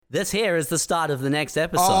This here is the start of the next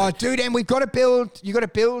episode. Oh, dude, and you got to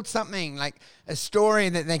build something like a story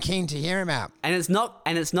that they're keen to hear about. And it's not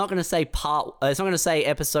going to say it's not going to say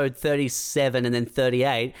episode 37 and then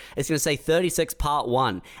 38. It's going to say 36 part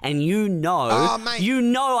 1. And mate.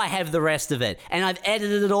 I have the rest of it. And I've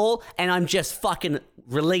edited it all and I'm just fucking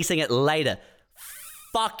releasing it later.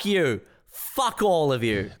 Fuck you. Fuck all of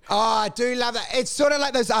you. Oh, I do love that. It's sort of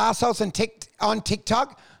like those assholes on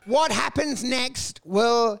TikTok. What happens next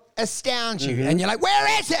will astound you. And you're like,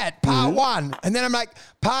 where is it? Part 1. And then I'm like,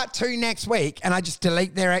 part 2 next week. And I just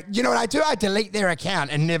delete you know what I do? I delete their account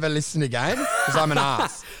and never listen again because I'm an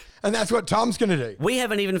ass. And that's what Tom's going to do. We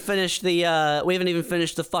haven't even finished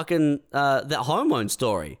the fucking that home loan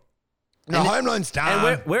story. No, home loan's done.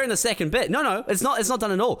 And we're in the second bit. No, it's not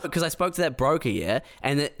done at all. Because I spoke to that broker,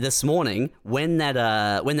 and this morning when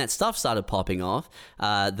that stuff started popping off,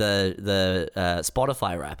 the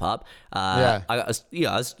Spotify wrap up, I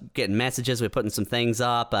was getting messages. We're putting some things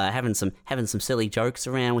up, having some silly jokes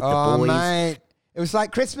around with the boys. Mate. It was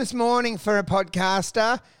like Christmas morning for a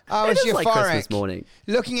podcaster. I was euphoric. Like Christmas morning.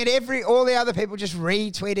 Looking at all the other people just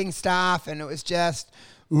retweeting stuff, and it was just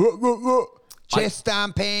chest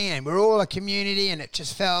stomping, and we're all a community, and it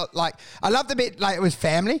just felt like, I love the bit like it was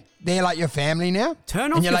family. They're like your family now.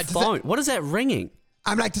 Turn off your phone. What is that ringing?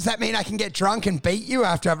 I'm like, does that mean I can get drunk and beat you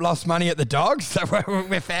after I've lost money at the dogs? So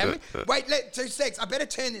we're family? Wait, 2 seconds. I better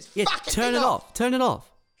turn this fucking thing off. Turn it off.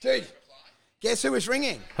 Dude, guess who was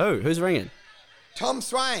ringing? Who's ringing? Tom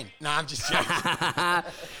Swain. No, I'm just joking.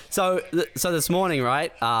 So this morning,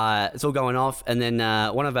 right, it's all going off, and then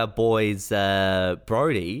one of our boys,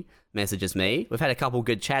 Brody, messages me. We've had a couple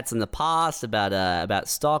good chats in the past about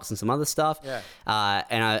stocks and some other stuff. Yeah.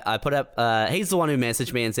 And I put up, he's the one who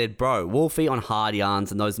messaged me and said, bro, Wolfie on Hard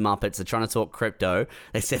Yarns and those Muppets are trying to talk crypto.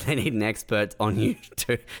 They said they need an expert on you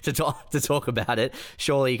to talk about it.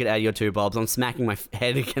 Surely you could add your 2 bobs. I'm smacking my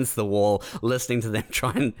head against the wall listening to them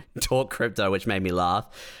try and talk crypto, which made me laugh.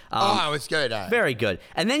 It was good. Very good.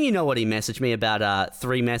 And then you know what he messaged me about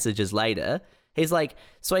 3 messages later? He's like,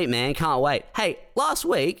 sweet man, can't wait. Hey, last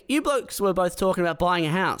week, you blokes were both talking about buying a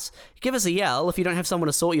house. Give us a yell if you don't have someone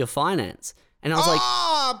to sort your finance. And I was like...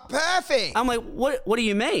 Oh, perfect. I'm like, what do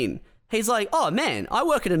you mean? He's like, oh, man, I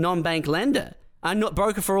work at a non-bank lender. I'm not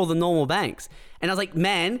broker for all the normal banks. And I was like,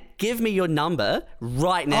 man, give me your number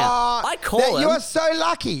right now. I call him. You are so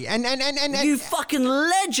lucky. And you fucking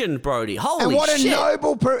legend, Brody. Holy shit. And what a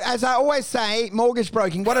noble, as I always say, mortgage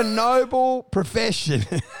broking, what a noble profession.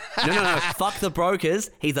 No. Fuck the brokers.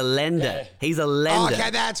 He's a lender. He's a lender. Okay,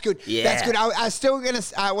 that's good. Yeah. That's good.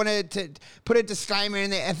 I wanted to put a disclaimer in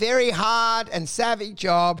there. A very hard and savvy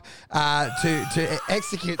job to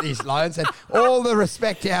execute these loans, and all the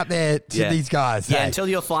respect out there to these guys. Yeah, until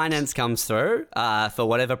your finance comes through. For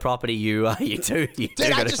whatever property you do. Dude,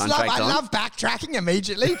 I love backtracking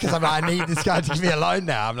immediately because I need this guy to give me a loan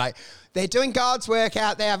now. I'm like, they're doing God's work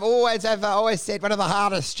out there. I've always said one of the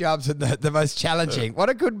hardest jobs and the most challenging. What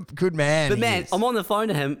a good man. But man, I'm on the phone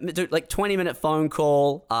to him, dude, like 20-minute phone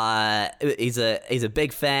call. He's a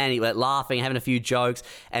big fan. He went laughing, having a few jokes,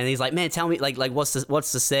 and he's like, man, tell me like what's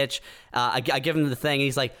the sitch? I give him the thing, and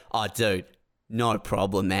he's like, oh, dude. No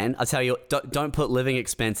problem, man. I tell you, don't put living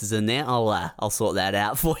expenses in there. I'll sort that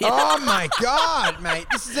out for you. Oh my God, mate,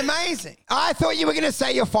 this is amazing. I thought you were going to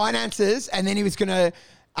say your finances, and then he was going to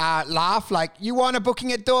laugh like, you want a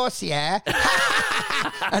booking at Dorsey, yeah?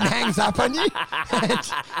 And hangs up on you.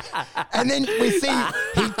 And then we see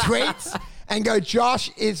he tweets and go,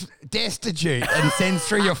 Josh is destitute, and sends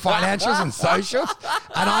through your financials and socials,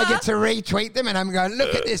 and I get to retweet them, and I'm going,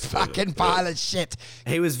 look at this fucking pile of shit.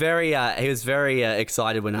 He was very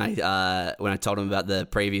excited when I told him about the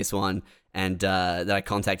previous one, and that I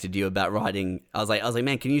contacted you about writing. I was like,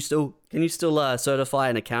 man, can you still certify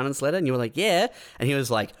an accountant's letter? And you were like, yeah, and he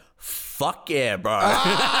was like, fuck yeah, bro.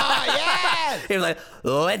 Oh, yeah. He was like,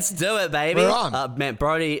 let's do it, baby. We're on. Man,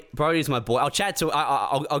 Brody's my boy. I'll chat to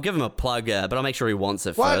I'll give him a plug, but I'll make sure he wants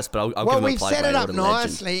it first. But I'll give him a plug. We've set it up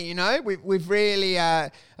nicely, you know. We've really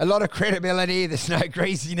a lot of credibility. There's no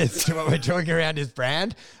greasiness to what we're doing around his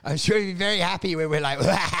brand. I'm sure he'd be very happy when we're like,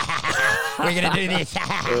 we're going to do this.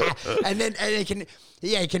 and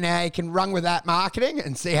he can run with that marketing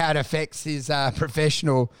and see how it affects his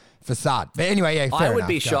professional facade. But anyway, yeah, fair I would enough.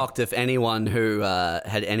 be shocked if anyone who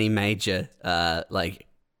had any major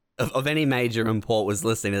of any major import was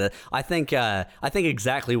listening to that. I think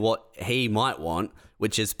exactly what he might want,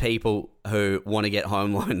 which is people who want to get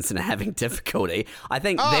home loans and are having difficulty. I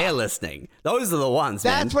think they're listening. Those are the ones,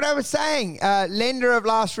 man. That's what I was saying. Lender of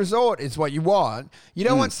last resort is what you want. You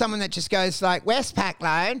don't want someone that just goes like, Westpac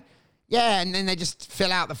loan, yeah, and then they just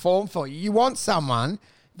fill out the form for you. You want someone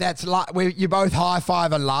that's like where you both high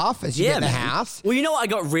five and laugh as you get in the house. Well, you know what I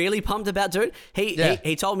got really pumped about, dude?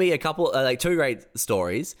 He told me a couple, like 2 great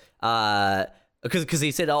stories. Because he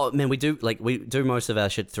said, "Oh man, we do most of our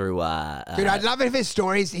shit through." Dude, I'd love it if his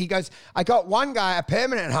stories. He goes, "I got one guy a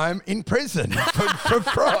permanent home in prison for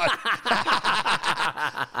fraud."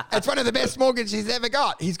 It's one of the best mortgages he's ever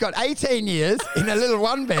got. He's got 18 years in a little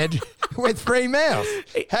 1-bed with 3 meals.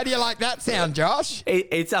 How do you like that sound, Josh?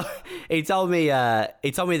 He told me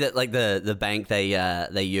that like the bank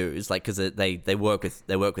they use, like, because they work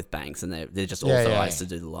with banks and they're just authorized to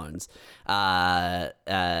do the loans.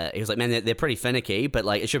 He was like, man, they're pretty finicky, but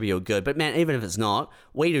like it should be all good. But man, even if it's not,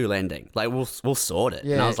 we do lending. Like we'll sort it.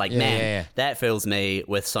 And I was like, that fills me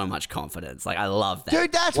with so much confidence. Like I love that.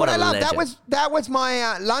 Dude, that's what I love. That was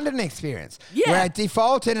my London experience. Yeah. Where I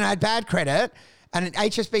defaulted and had bad credit. And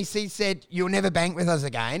HSBC said, you'll never bank with us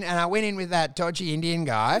again. And I went in with that dodgy Indian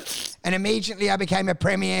guy, and immediately I became a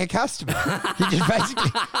premier customer. He just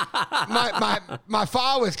basically, my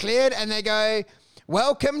file was cleared, and they go,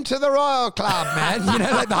 welcome to the Royal Club, man. You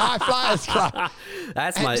know, like the High Flyers Club.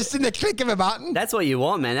 Just in the click of a button. That's what you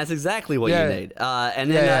want, man. That's exactly what you need.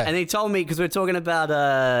 And he told me, because we were talking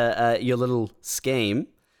about your little scheme.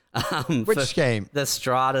 Which scheme? The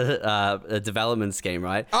Strata development scheme,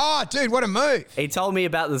 right? Oh, dude, what a move. He told me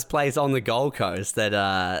about this place on the Gold Coast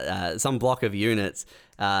that some block of units,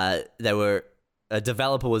 a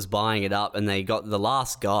developer was buying it up, and they got the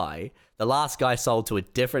last guy sold to a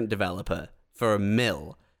different developer for $1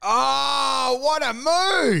 million. Oh, what a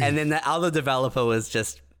move. And then the other developer was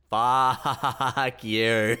just, fuck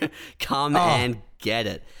you. Come and get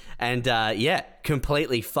it. And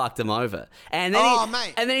completely fucked him over. And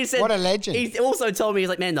then he said, what a legend. He also told me, he's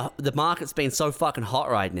like, man, the market's been so fucking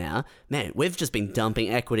hot right now. Man, we've just been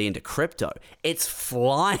dumping equity into crypto. It's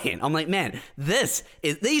flying. I'm like, man, these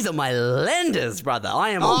are my lenders, brother. I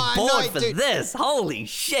am on board for this. Holy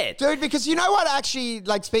shit. Dude, because you know what, actually,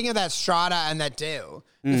 like speaking of that Strata and that deal,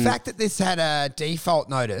 the fact that this had a default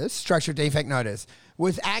notice, structural defect notice, I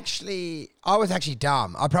was actually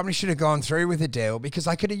dumb. I probably should have gone through with the deal because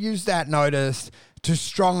I could have used that notice to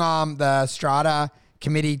strong arm the Strata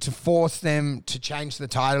committee to force them to change the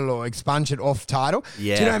title or expunge it off title.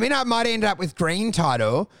 Yeah. Do you know what I mean? I might have ended up with green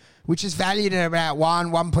title, which is valued at about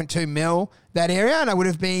 1.2 mil, that area, and I would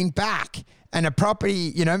have been back. And a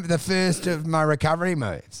property, you know, the first of my recovery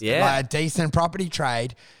moves. Yeah. Like a decent property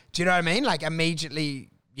trade. Do you know what I mean? Like immediately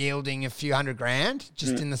yielding a few $100,000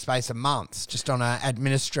 just in the space of months, just on an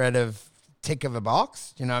administrative tick of a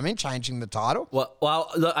box. You know what I mean? Changing the title. Well,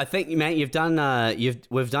 look, I think, mate, we've done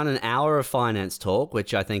an hour of finance talk,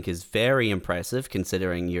 which I think is very impressive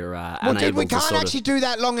considering you're unable dude, we to can't actually do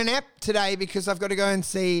that long an ep today because I've got to go and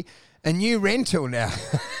see a new rental now.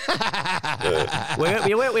 we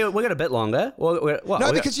got a bit longer.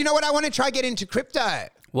 Because you know what? I want to try get into crypto.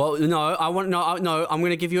 Well, no, I'm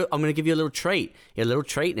gonna give you a little treat. A little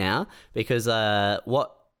treat now because I want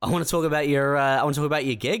to talk about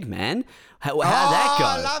your gig, man. How'd that go?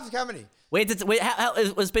 I love comedy.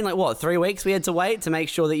 It's been like what, 3 weeks we had to wait to make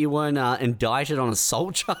sure that you weren't indicted on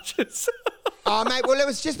assault charges. Oh, mate. Well, it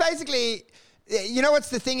was just basically, you know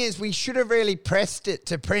what's the thing is we should have really pressed it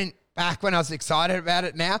to print back when I was excited about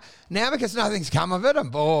it. Now because nothing's come of it, I'm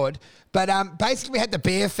bored. But basically, we had the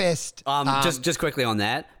Beer Fest. Just quickly on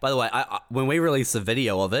that. By the way, when we release the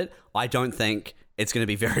video of it, I don't think it's going to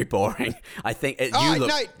be very boring. I think you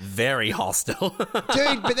look very hostile,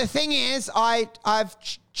 dude. But the thing is, I've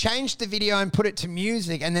changed the video and put it to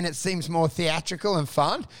music, and then it seems more theatrical and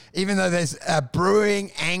fun. Even though there's a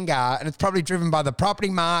brewing anger, and it's probably driven by the property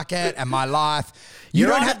market and my life. You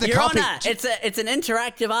don't have the copy. It's an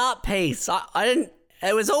interactive art piece. I didn't.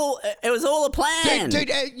 It was all a plan. Dude,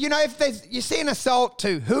 you know, if you see an assault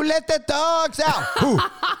to who let the dogs out?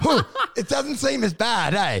 who? It doesn't seem as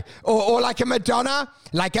bad, eh? Or like a Madonna,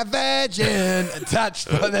 like a virgin, touched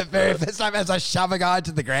for the very first time as I shove a guy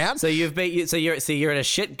to the ground. So you're at a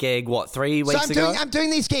shit gig, what, 3 weeks ago? I'm doing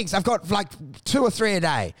these gigs. I've got like 2 or 3 a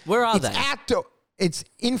day. Where are they? It's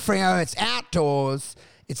in Freo. It's outdoors.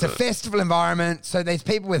 It's a festival environment, so there's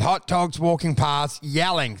people with hot dogs walking past,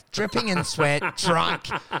 yelling, dripping in sweat, drunk.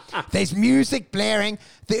 There's music blaring.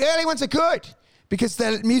 The early ones are good because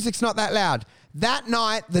the music's not that loud. That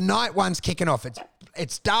night, the night one's kicking off.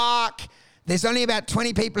 It's dark. There's only about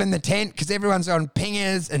 20 people in the tent because everyone's on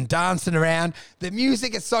pingers and dancing around. The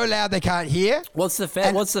music is so loud they can't hear. What's the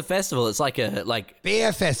festival? It's like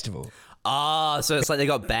beer festival. Oh, so it's like they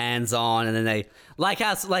got bands on, and then they like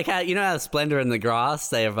how you know how Splendor in the Grass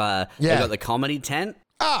they've got the comedy tent.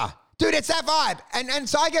 Dude, it's that vibe. And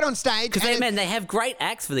so I get on stage. Because they have great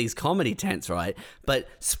acts for these comedy tents, right? But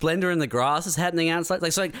Splendor in the Grass is happening outside.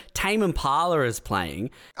 Like Tame Impala is playing.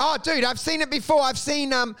 Oh, dude, I've seen it before. I've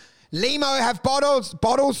seen Limo have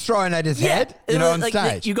bottles thrown at his head, on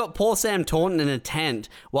stage. You got poor Sam Taunton in a tent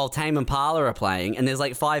while Tame Impala are playing, and there's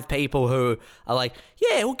like 5 people who are like,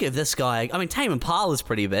 yeah, we'll give this guy. I mean, Tame Impala's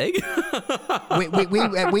pretty big.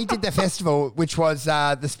 we did the festival, which was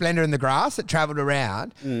the Splendor in the Grass that travelled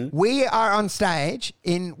around. We are on stage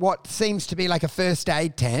in what seems to be like a first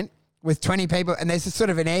aid tent with 20 people, and there's a sort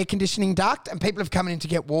of an air conditioning duct, and people have come in to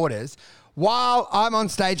get waters. While I'm on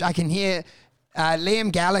stage, I can hear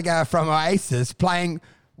Liam Gallagher from Oasis playing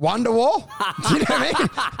Wonderwall. Do you know what I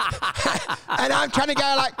mean? And I'm trying to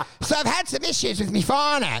go like, so I've had some issues with me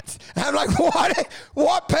finance. And I'm like,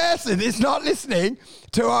 what person is not listening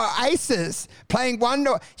to Oasis playing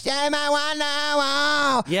Wonderwall? Show my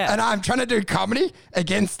Wonderwall. Yeah. And I'm trying to do comedy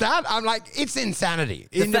against that. I'm like, it's insanity.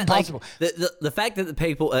 It's impossible. The fact that the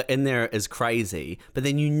people are in there is crazy, but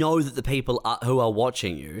then you know that the people who are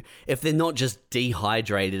watching you, if they're not just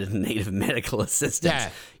dehydrated and in need of medical assistance,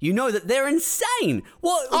 you know that they're insane.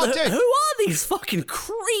 Who are these fucking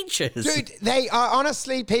creatures? Dude, they are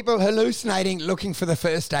honestly people hallucinating, looking for the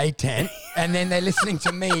first aid tent, and then they're listening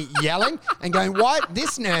to me yelling and going, what?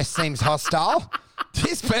 This nurse seems hostile.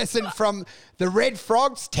 This person from the Red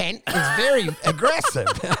Frogs tent is very aggressive.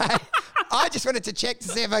 I just wanted to check to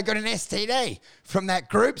see if I got an STD from that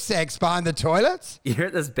group sex behind the toilets. You're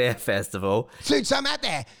at this bear festival. Dude, so I'm out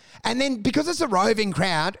there. And then because it's a roving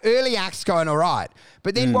crowd, early acts going all right.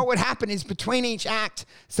 But then what would happen is between each act,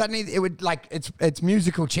 suddenly it would like it's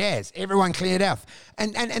musical chairs. Everyone cleared off.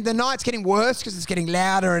 And the night's getting worse because it's getting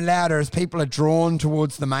louder and louder as people are drawn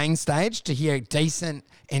towards the main stage to hear decent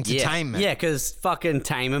entertainment. Yeah, because fucking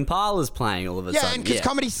Tame Impala's playing all of a sudden. Yeah, and because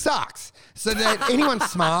comedy sucks. So that anyone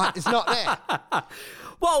smart is not there.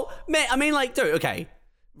 Well, man, I mean, like, dude, okay.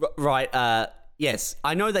 Right, yes,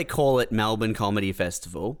 I know they call it Melbourne Comedy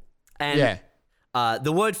Festival. And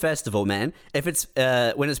the word festival, man, if it's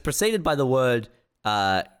when it's preceded by the word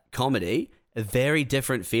comedy, a very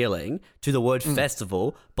different feeling to the word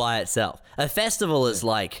festival by itself. A festival is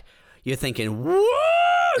like you're thinking, woo,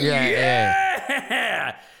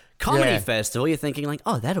 yeah. Comedy festival, you're thinking like,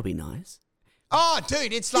 oh, that'll be nice. Oh,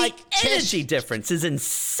 dude, it's like the energy difference is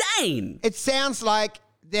insane. It sounds like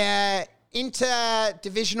they're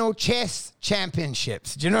interdivisional chess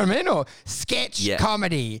championships. Do you know what I mean? Or sketch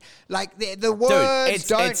comedy. Like the words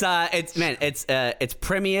it's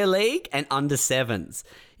Premier League and under 7s.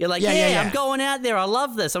 You're like, I'm going out there. I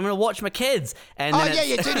love this. I'm going to watch my kids. And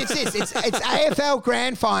dude, it's this. It's AFL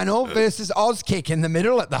Grand Final versus Auskick in the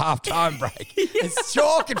middle at the halftime break. It's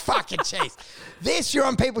chalk and fucking cheese. This, you're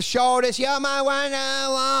on people's shoulders. You're my one.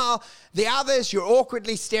 The others, you're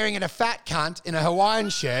awkwardly staring at a fat cunt in a Hawaiian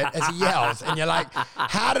shirt as he yells. And you're like,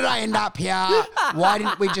 how did I end up here? Why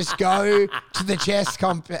didn't we just go to the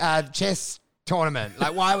chess tournament?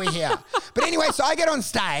 Like, why are we here? But anyway, so I get on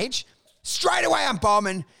stage. Straight away, I'm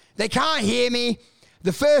bombing. They can't hear me.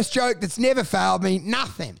 The first joke that's never failed me,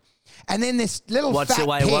 nothing. And then this little fat pig.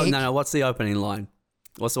 What's the opening line?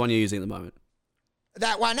 What's the one you're using at the moment?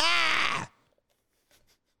 That one.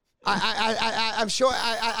 I'm sure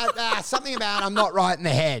something about I'm not right in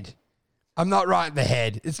the head. I'm not right in the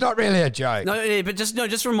head. It's not really a joke. No, but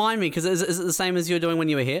just remind me, because is it the same as you were doing when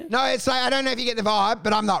you were here? No, it's like, I don't know if you get the vibe,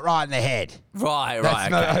 but I'm not right in the head. Right. That's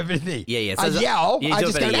my opening. Yeah. So I yell. I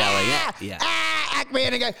just go, yelling. Act me,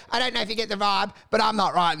 and I go, I don't know if you get the vibe, but I'm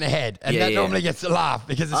not right in the head. And that normally gets a laugh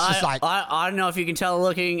because it's just like... I don't know if you can tell by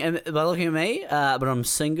looking at me, but I'm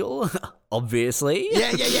single, obviously.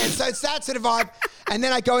 Yeah. So it's that sort of vibe. And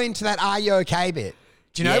then I go into that Are You Okay bit.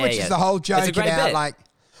 Do you know? Which is the whole joke about bit. like...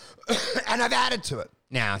 and I've added to it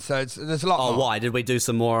now, so there's a lot more. Oh, why? Did we do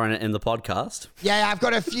some more in the podcast? Yeah, I've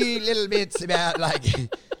got a few little bits about like,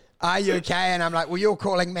 are you okay? And I'm like, well, you're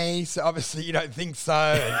calling me, so obviously you don't think so.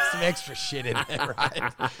 And some extra shit in there,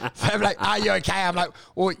 right? So I'm like, are you okay? I'm like,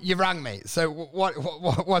 well, you've rung me, so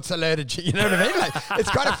what's alerted you? You know what I mean? Like,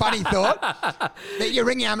 it's quite a funny thought that you're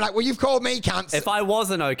ringing. I'm like, well, you've called me, cunts. If I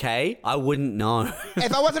wasn't okay, I wouldn't know.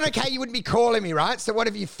 If I wasn't okay, you wouldn't be calling me, right? So what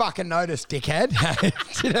have you fucking noticed, dickhead?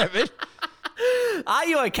 Do you know what I mean? Are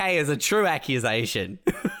you okay is a true accusation.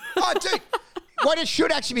 Oh, dude. What it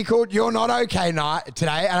should actually be called, You're Not Okay Night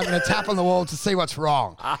today, and I'm going to tap on the wall to see what's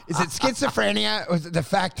wrong. Is it schizophrenia or is it the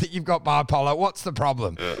fact that you've got bipolar? What's the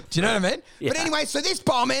problem? Do you know what I mean? Yeah. But anyway, so this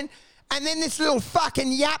bombing, and then this little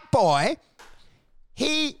fucking yap boy,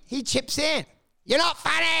 he chips in. You're not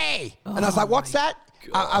funny. And I was like, what's that?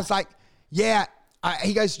 I was like, yeah,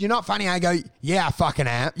 he goes, you're not funny. I go, yeah, I fucking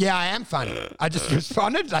am. Yeah, I am funny. I just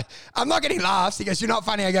responded like, I'm not getting laughs. He goes, you're not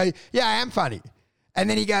funny. I go, yeah, I am funny. And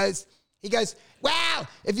then he goes, wow,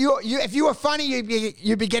 if you wwere funny,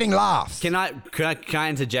 you'd be getting laughs. Can I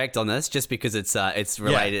interject on this just because it's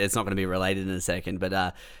related? Yeah. It's not going to be related in a second, but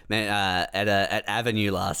man, at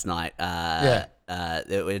Avenue last night,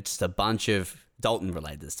 it's just a bunch of Dalton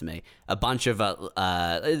relayed this to me. A bunch of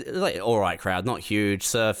like all right crowd, not huge.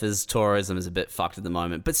 Surfers, tourism is a bit fucked at the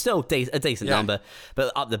moment, but still a decent number.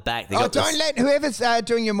 But up the back, don't let whoever's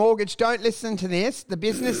doing your mortgage. Don't listen to this. The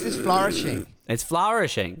business is flourishing. It's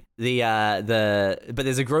flourishing. But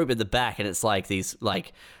there's a group at the back, and it's like these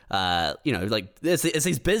it's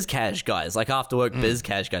these biz cash guys, like after work biz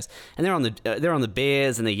cash guys, and they're on the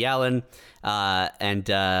beers and they're yelling. I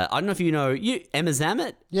don't know if you know Emma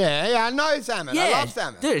Zamet. Yeah, I know Zamet. Yeah, I love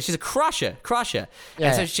Zamet. Dude, she's a crusher. Yeah.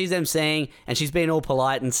 And so she's emceeing, and she's being all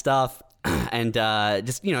polite and stuff. And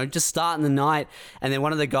just starting the night, and then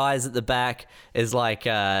one of the guys at the back is like,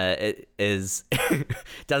 does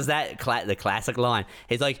the classic line.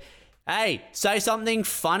 He's like, "Hey, say something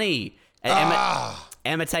funny." And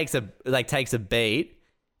Emma takes a beat,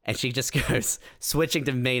 and she just goes switching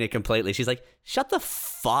to Mina completely. She's like, "Shut the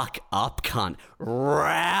fuck up, cunt!"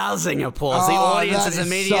 Rousing applause. The audience is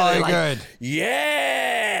immediately so like, good.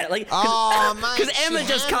 "Yeah!" Like, because Emma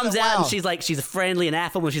just comes out and she's friendly and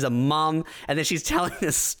affable. She's a mum, and then she's telling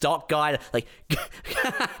this stock guy like,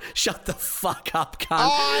 "Shut the fuck up, cunt." Oh,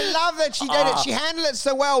 I love that she did it. She handled it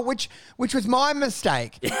so well, which was my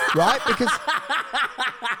mistake, right? Because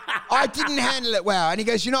I didn't handle it well. And he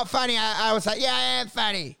goes, "You're not funny." I was like, "Yeah, I am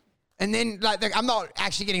funny." And then, I'm not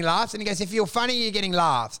actually getting laughs. And he goes, "If you're funny, you're getting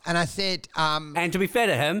laughs." And I said, and to be fair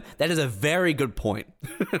to him, that is a very good point.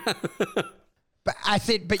 But I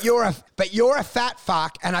said, but you're a fat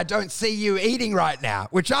fuck, and I don't see you eating right now,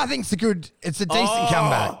 which I think's it's a decent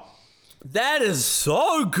comeback. That is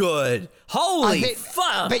so good. Holy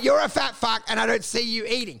fuck. But you're a fat fuck, and I don't see you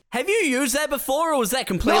eating. Have you used that before, or was that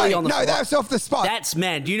completely on the spot? No, that was off the spot.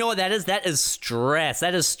 Do you know what that is? That is stress.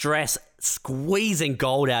 That is stress squeezing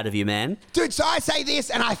gold out of you, man. Dude, so I say this,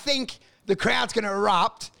 and I think the crowd's going to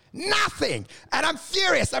erupt. Nothing. And I'm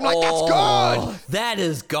furious. I'm like, that's good. That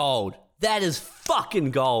is gold. That is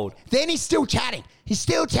fucking gold. Then he's still chatting.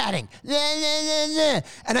 And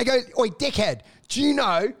I go, "Oi, dickhead, do you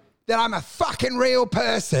know that I'm a fucking real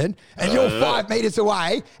person and you're 5 meters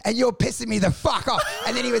away and you're pissing me the fuck off?"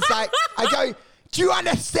 And then he was like, I go, "Do you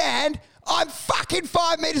understand? I'm fucking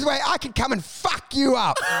 5 meters away. I could come and fuck you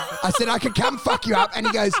up." I said, "I could come fuck you up." And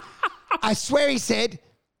he goes, I swear he said,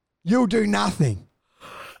 "You'll do nothing."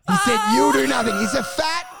 He said, "You'll do nothing."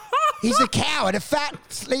 He's a coward, a fat,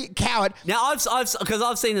 sleek coward. Now, because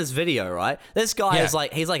I've seen this video, right? This guy is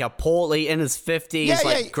like, he's like a portly in his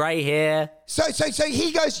 50s, grey hair. So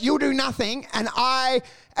he goes, "You'll do nothing." And I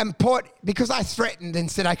am because I threatened and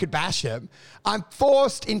said I could bash him, I'm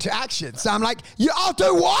forced into action. So I'm like, I'll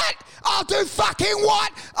do what? I'll do fucking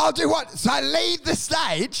what? I'll do what? So I leave the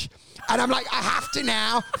stage. And I'm like, I have to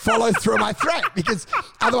now follow through my threat because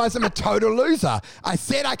otherwise I'm a total loser. I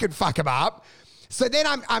said I could fuck him up. So then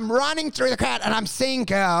I'm running through the crowd and I'm seeing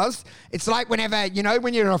girls. It's like whenever,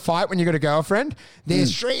 when you're in a fight, when you've got a girlfriend, they're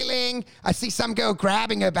shrieking. I see some girl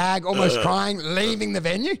grabbing her bag, almost crying, leaving the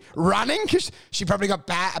venue, running because she probably got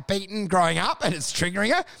beaten growing up and it's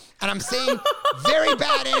triggering her. And I'm seeing very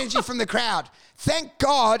bad energy from the crowd. Thank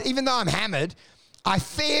God, even though I'm hammered, I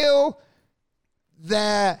feel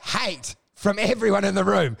the hate from everyone in the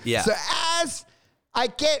room. Yeah. So as I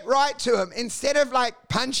get right to him, instead of like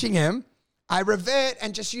punching him, I revert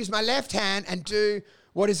and just use my left hand and do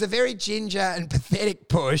what is a very ginger and pathetic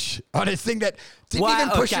push on a thing that didn't even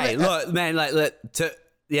push him. Look, man,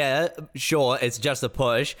 sure, it's just a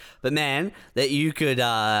push, but man, that you could,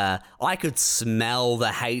 I could smell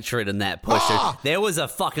the hatred in that push. Oh. There was a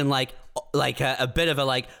fucking a bit of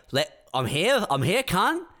a I'm here,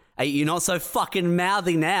 cunt. You're not so fucking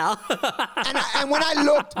mouthy now. and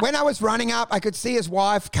when I was running up, I could see his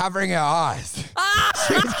wife covering her eyes.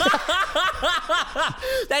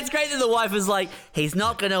 That's great that the wife was like, "He's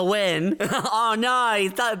not going to win." Oh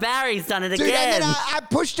no, Barry's done it again. And then I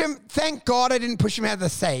pushed him. Thank God I didn't push him out of the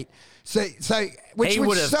seat. Which he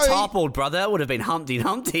would have toppled, brother. It would have been Humpty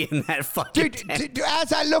Dumpty in that fucking tent.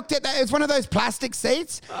 As I looked at that, it was one of those plastic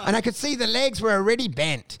seats, and I could see the legs were already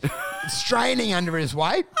bent, straining under his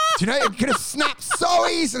weight. Do you know, it could have snapped so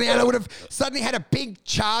easily, and I would have suddenly had a big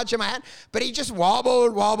charge in my hand. But he just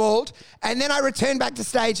wobbled, and then I returned back to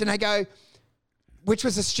stage, and I go, which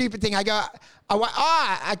was a stupid thing. I go,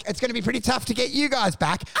 it's going to be pretty tough to get you guys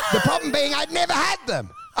back. The problem being I'd never had them.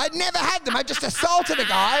 I'd never had them. I just assaulted a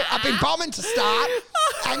guy. I've been bombing to start.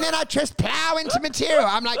 And then I just plow into material.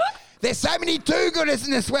 I'm like, there's so many do-gooders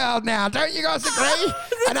in this world now. Don't you guys agree?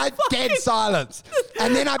 And I dead silence.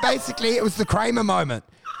 And then it was the Kramer moment.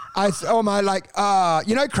 I saw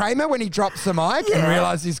you know Kramer when he drops the mic and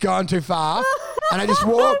realized he's gone too far? And I just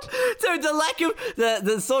walked. Dude, the lack of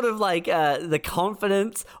the sort of like the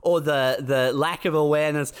confidence or the lack of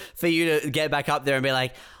awareness for you to get back up there and be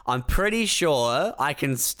like, I'm pretty sure I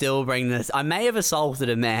can still bring this. I may have assaulted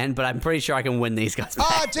a man, but I'm pretty sure I can win these guys back.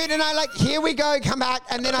 Oh, dude, and I here we go, come back.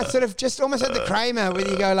 And then I sort of just almost had the Kramer where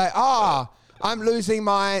you go like, I'm losing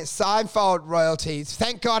my Seinfeld royalties.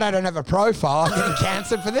 Thank God I don't have a profile. I'm getting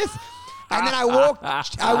cancelled for this. And then I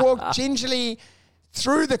walked gingerly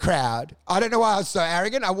through the crowd. I don't know why I was so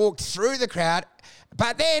arrogant. I walked through the crowd,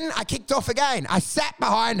 but then I kicked off again. I sat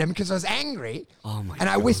behind him because I was angry. Oh my And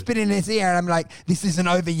I God. whispered in his ear, and I'm like, "This isn't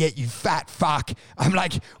over yet, you fat fuck." I'm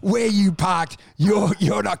like, "Where you parked,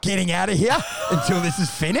 you're not getting out of here until this is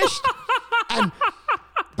finished."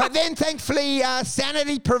 But then thankfully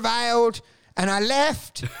sanity prevailed. And I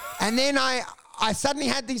left, and then I suddenly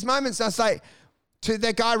had these moments. I was like, to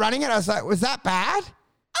the guy running it, I was like, was that bad?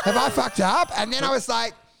 Have I fucked up? And then I was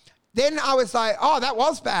like, oh, that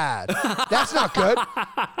was bad. That's not good.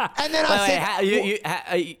 And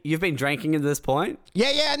then You've been drinking at this point?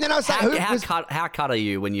 Yeah. And then I was like, how cut are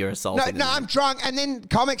you when you're assaulted? No, I'm drunk. And then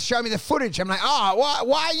comics show me the footage. I'm like, oh,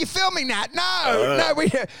 why are you filming that? No.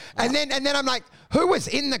 And then I'm like, who was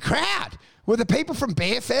in the crowd? Were the people from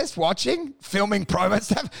Beer Fest watching, filming promo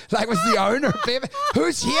stuff? Like, was the owner of Beer Fest?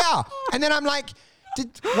 Who's here? And then I'm like, did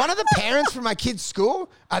one of the parents from my kid's school,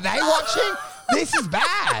 are they watching? This is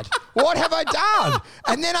bad. What have I done?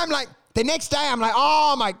 And then I'm like, the next day I'm like,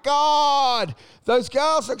 oh my God, those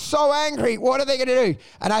girls look so angry. What are they going to do?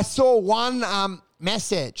 And I saw one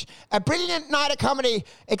message. A brilliant night of comedy,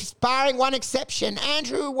 barring one exception.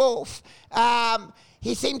 Andrew Wolf.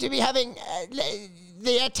 He seemed to be having...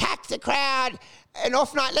 They attacked the crowd, an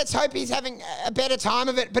off night. Let's hope he's having a better time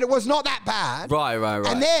of it. But it was not that bad. Right.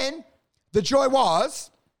 And then the joy was,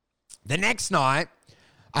 the next night,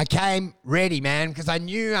 I came ready, man, because I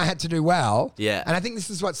knew I had to do well. Yeah. And I think this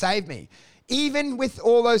is what saved me. Even with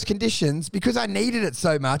all those conditions, because I needed it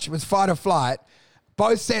so much, it was fight or flight,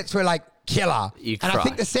 both sets were like killer. And I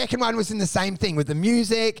think the second one was in the same thing with the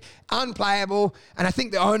music, unplayable. And I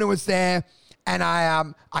think the owner was there. And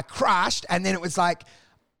I crushed, and then it was like,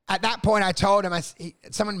 at that point I told him,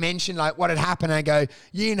 someone mentioned like what had happened, and I go,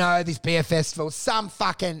 this beer festival, some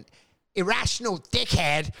fucking irrational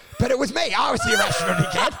dickhead, but it was me. I was the irrational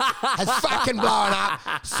dickhead, has fucking blown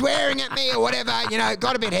up, swearing at me or whatever,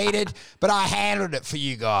 got a bit heated, but I handled it for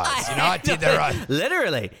you guys. I did the right.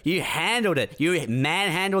 Literally, you handled it. You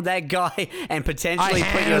manhandled that guy and potentially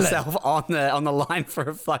put yourself on the line for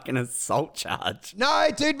a fucking assault charge. No,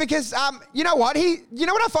 dude, because you know what?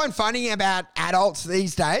 What I find funny about adults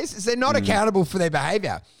these days is they're not accountable for their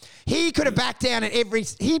behavior. He could have backed down at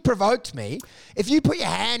he provoked me. If you put your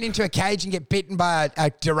hand into a cage and get bitten by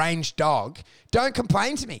a deranged dog, don't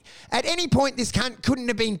complain to me. At any point, this cunt couldn't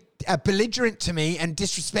have been belligerent to me and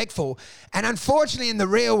disrespectful. And unfortunately, in the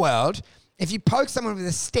real world, if you poke someone with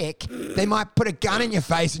a stick, they might put a gun in your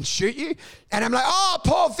face and shoot you. And I'm like, oh,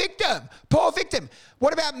 poor victim.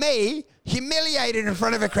 What about me, humiliated in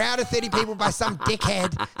front of a crowd of 30 people by some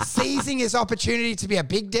dickhead, seizing his opportunity to be a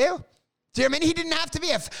big deal? Do you know what I mean? He didn't have to be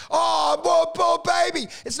poor baby.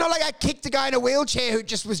 It's not like I kicked a guy in a wheelchair who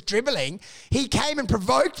just was dribbling. He came and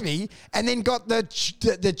provoked me and then got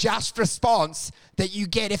the just response that you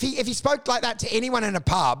get. If he spoke like that to anyone in a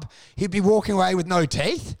pub, he'd be walking away with no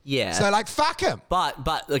teeth. Yeah. So fuck him. But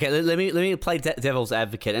okay, let me play devil's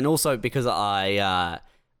advocate, and also because I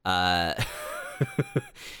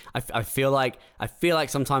feel like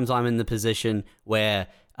sometimes I'm in the position where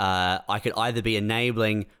I could either be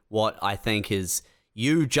enabling what I think is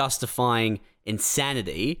you justifying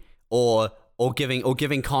insanity or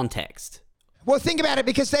giving context. Well, think about it,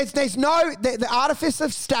 because there's no the artifice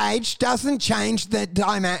of stage doesn't change the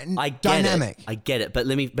dynamic. I get it, but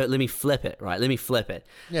let me flip it, right? Let me flip it.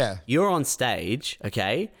 Yeah. You're on stage,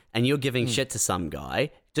 okay, and you're giving shit to some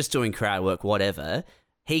guy, just doing crowd work, whatever.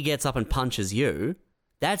 He gets up and punches you.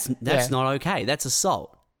 That's not okay. That's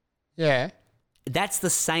assault. Yeah. That's the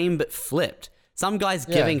same but flipped. Some guy's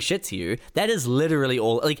giving shit to you. That is literally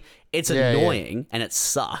all. It's annoying and it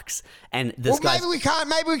sucks. And this maybe we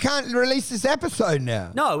can't release this episode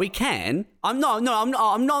now. No, we can. I'm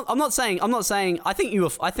not saying. I think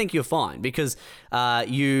you're fine because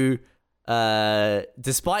you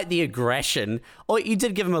despite the aggression, or you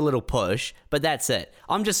did give him a little push, but that's it.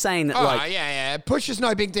 I'm just saying that, yeah. Push is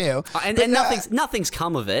no big deal. and But nothing's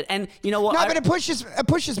come of it. And you know what? No, but a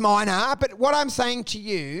push is minor. But what I'm saying to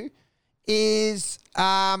you is,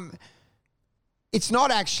 it's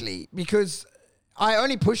not actually, because I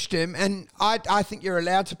only pushed him, and I think you're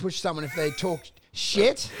allowed to push someone if they talk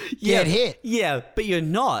shit, get hit. Yeah, but you're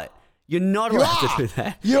not. You're not allowed to do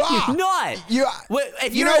that. You are. You're not. You are. Well,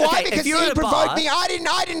 if You you're- know why? okay, Because if you're he at a provoked bar- me.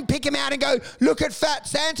 I didn't pick him out and go, look at fat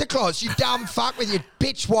Santa Claus, you dumb fuck with your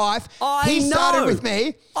bitch wife. He started with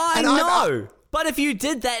me. I know. But if you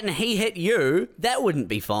did that and he hit you, that wouldn't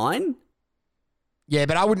be fine. Yeah,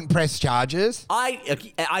 but I wouldn't press charges. I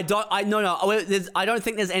don't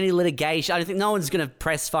think there's any litigation. I don't think no one's going to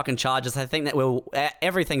press fucking charges. I think that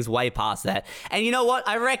everything's way past that. And you know what?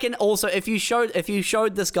 I reckon also if you showed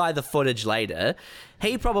this guy the footage later,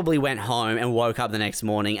 he probably went home and woke up the next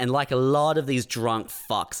morning, and like a lot of these drunk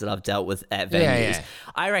fucks that I've dealt with at venues, Yeah.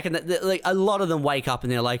 I reckon that like a lot of them wake up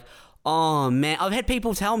and they're like, oh man, I've had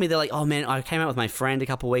people tell me, they're like, oh man, I came out with my friend a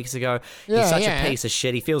couple of weeks ago. He's such a piece of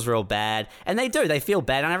shit. He feels real bad. And they feel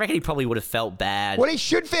bad. And I reckon he probably would have felt bad. Well, he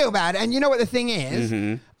should feel bad. And you know what the thing is?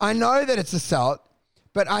 Mm-hmm. I know that it's assault,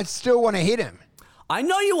 but I still want to hit him. I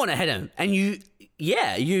know you want to hit him. And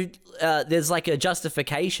there's like a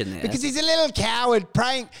justification there. Because he's a little coward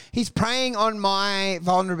he's preying on my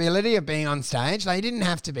vulnerability of being on stage. Like, he didn't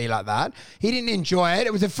have to be like that. He didn't enjoy it.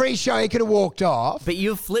 It was a free show. He could have walked off. But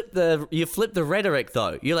you flip the rhetoric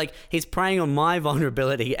though. You're like, he's preying on my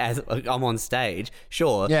vulnerability as I'm on stage.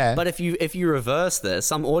 Sure. Yeah. But if you reverse this,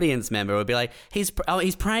 some audience member would be like, he's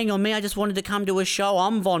preying on me. I just wanted to come to a show.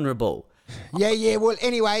 I'm vulnerable. Yeah. Well,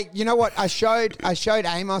 anyway, you know what? I showed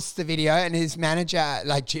Amos the video, and his manager,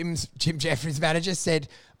 like Jim Jeffries' manager, said,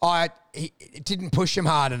 he didn't push him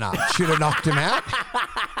hard enough. Should have knocked him out.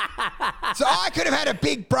 So I could have had a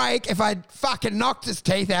big break if I'd fucking knocked his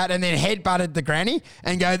teeth out and then headbutted the granny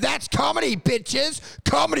and go, that's comedy, bitches.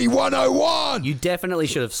 Comedy 101. You definitely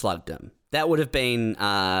should have slugged him. That would have been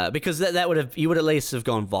because you would at least have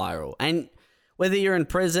gone viral. And whether you're in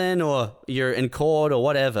prison or you're in court or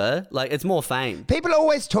whatever, like, it's more fame. People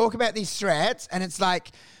always talk about these threats, and it's like,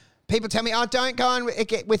 people tell me, don't go on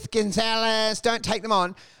with Gonzalez, don't take them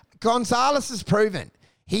on. Gonzalez has proven.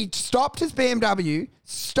 He stopped his BMW,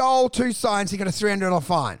 stole 2 signs, he got a $300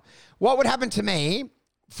 fine. What would happen to me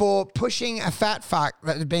for pushing a fat fuck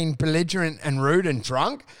that had been belligerent and rude and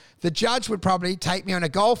drunk? The judge would probably take me on a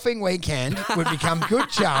golfing weekend, would become good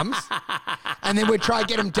chums, and then we'd try to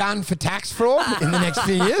get him done for tax fraud in the next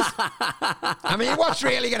few years. I mean, what's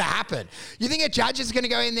really going to happen? You think a judge is going to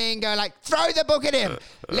go in there and go like, throw the book at him.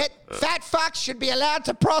 Fat fucks should be allowed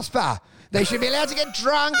to prosper. They should be allowed to get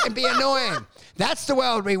drunk and be annoying. That's the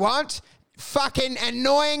world we want. Fucking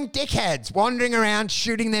annoying dickheads wandering around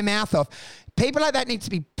shooting their mouth off. People like that need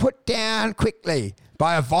to be put down quickly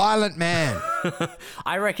by a violent man.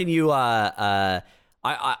 I reckon you are.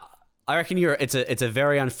 I reckon you're. It's a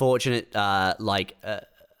very unfortunate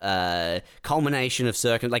culmination of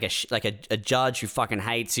like a judge who fucking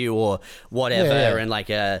hates you or whatever, and like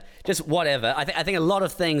just whatever. I think a lot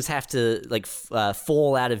of things have to like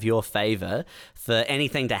fall out of your favor for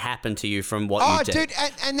anything to happen to you from what you did. Oh, dude,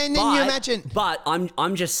 and then you imagine. But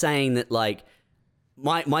I'm just saying that like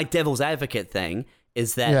my devil's advocate thing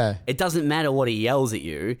is that it doesn't matter what he yells at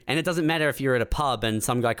you, and it doesn't matter if you're at a pub and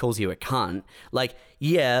some guy calls you a cunt. Like,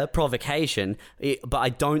 yeah, provocation, but I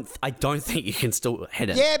don't think you can still hit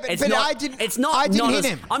him. Yeah, but I didn't hit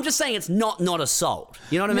him. I'm just saying it's not assault.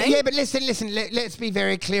 You know what I mean? Yeah, but listen. Let's be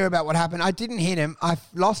very clear about what happened. I didn't hit him. I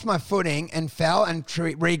lost my footing and fell and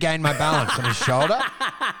regained my balance on his shoulder.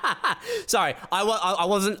 Sorry, I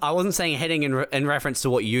wasn't saying hitting in reference to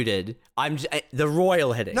what you did. I'm the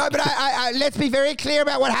royal hitting. No, but I let's be very clear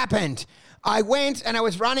about what happened. I went and I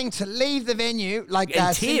was running to leave the venue like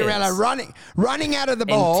Cinderella running out of the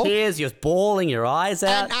ball. In tears, you're bawling your eyes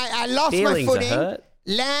out. And I lost Feelings my are footing, hurt.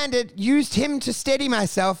 landed, used him to steady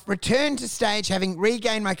myself, returned to stage having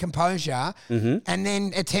regained my composure, and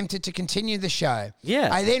then attempted to continue the show. Yeah.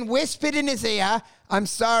 I then whispered in his ear, I'm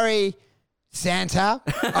sorry, Santa.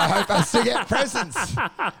 I hope I still get presents.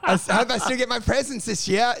 I hope I still get my presents this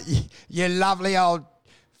year, you lovely old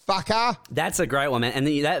fucker. That's a great one, man. And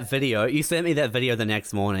that video, you sent me that video the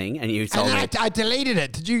next morning, and you told me. I deleted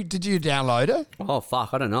it. Did you download it? Oh fuck,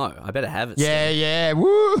 I don't know. I better have it. Yeah.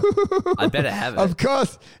 Woo. I better have it. Of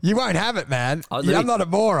course, you won't have it, man. I'm not a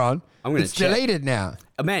moron. It's check. deleted now.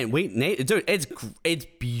 Man, we need, dude. It's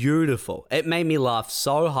beautiful. It made me laugh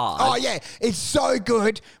so hard. Oh yeah, it's so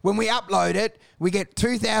good. When we upload it, we get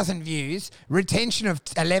 2,000 views, retention of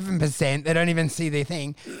 11%. They don't even see their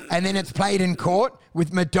thing. And then it's played in court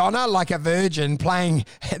with Madonna like a virgin playing.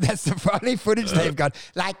 That's the funny footage they've got.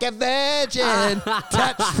 Like a virgin.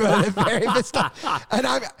 Touch for the very first time. And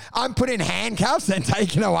I'm put in handcuffs and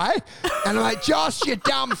taken away. And I'm like, Josh, you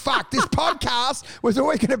dumb fuck. This podcast was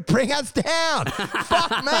always going to bring us down.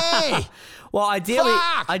 Fuck me. Well,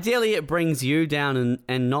 ideally, it brings you down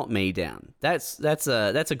and not me down. That's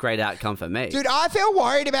a great outcome for me, dude. I feel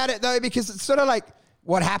worried about it though because it's sort of like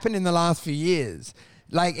what happened in the last few years.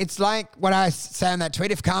 Like it's like what I say on that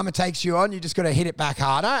tweet: if karma takes you on, you just got to hit it back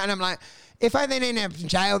harder. And I'm like, if I then end up in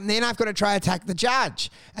jail, then I've got to try attack the judge.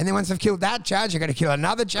 And then once I've killed that judge, I've got to kill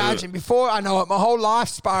another judge. And before I know it, my whole life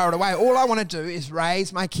spiraled away. All I want to do is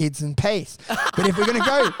raise my kids in peace. But if we're going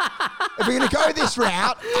to go this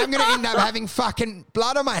route, I'm going to end up having fucking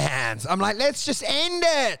blood on my hands. I'm like, let's just end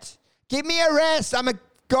it. Give me a rest. I'm a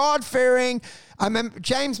God-fearing, I'm a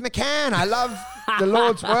James McCann. I love the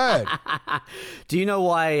Lord's word. Do you know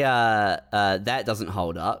why that doesn't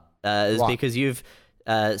hold up? Is because you've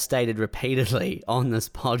stated repeatedly on this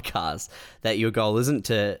podcast that your goal isn't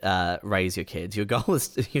to raise your kids. Your goal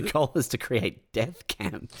is to create death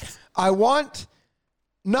camps. I want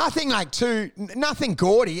nothing nothing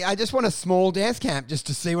gaudy. I just want a small death camp just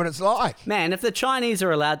to see what it's like. Man, if the Chinese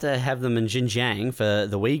are allowed to have them in Xinjiang for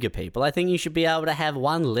the Uyghur people, I think you should be able to have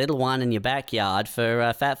one little one in your backyard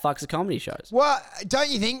for Fat Fucks of Comedy shows. Well, don't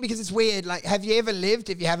you think? Because it's weird. Like, have you ever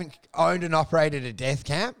lived if you haven't owned and operated a death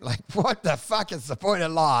camp? Like, what the fuck is the point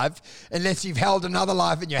of life unless you've held another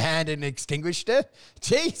life in your hand and extinguished it?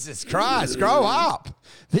 Jesus Christ, grow up.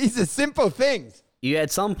 These are simple things. You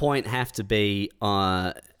at some point have to be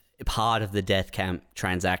part of the death camp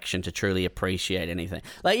transaction to truly appreciate anything.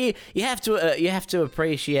 Like you have to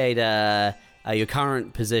appreciate your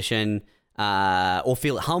current position or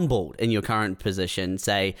feel humbled in your current position.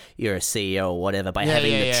 Say you're a CEO or whatever by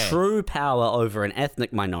having the true power over an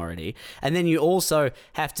ethnic minority, and then you also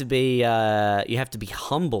have to be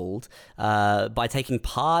humbled by taking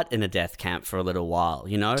part in a death camp for a little while.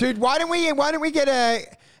 You know, dude. Why don't we get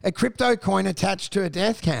a crypto coin attached to a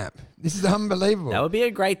death camp? This is unbelievable. That would be a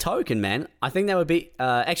great token, man. I think that would be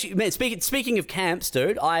actually. Man, speaking of camps,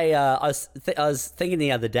 dude, I was thinking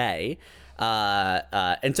the other day, I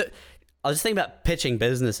was thinking about pitching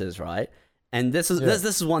businesses, right? And this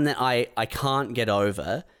is one that I can't get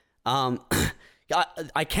over.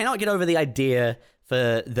 I cannot get over the idea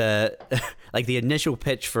for the the initial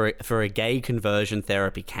pitch for a gay conversion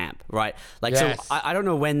therapy camp, right? Like, yes. So I don't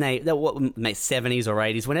know when they 70s or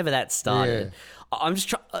 80s, whenever that started. Yeah. I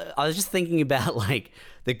was just thinking about like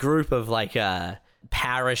the group of like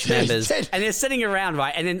parish members, and they're sitting around,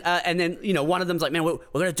 right? And then you know, one of them's like, man, we're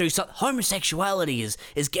gonna do something. Homosexuality is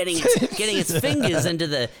getting its fingers into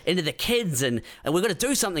the kids, and we're gonna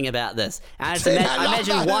do something about this. And I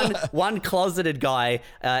imagine one closeted guy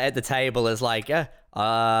at the table is like, I've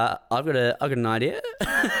got an idea,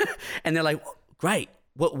 and they're like, great.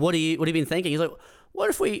 What have you been thinking? He's like, what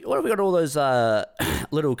if we got all those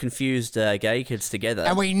little confused gay kids together,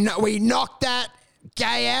 and we knocked that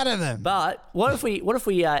gay out of them? But what if we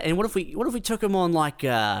took them on like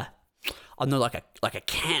I don't know, like a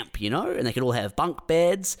camp, you know, and they could all have bunk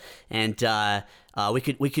beds, and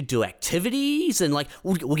we could do activities, and like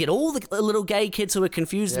we'll get all the little gay kids who are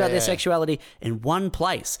confused about their sexuality in one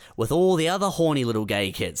place with all the other horny little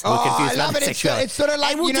gay kids who are confused about their sexuality. It's sort of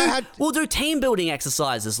like, we'll do team building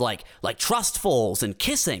exercises like trust falls and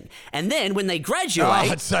kissing, and then when they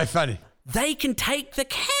graduate, it's so funny. They can take the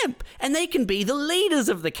camp, and they can be the leaders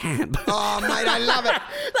of the camp. Oh, mate, I love it.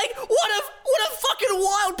 Like, what a fucking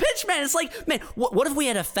wild pitch, man. It's like, man, what if we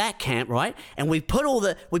had a fat camp, right? And we put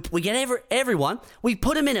we get everyone, we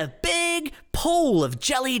put them in a big pool of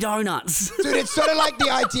jelly donuts. Dude, it's sort of like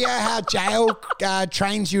the idea how jail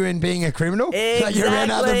trains you in being a criminal. Exactly. Like you're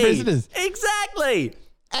around other prisoners. Exactly.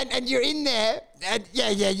 And you're in there, and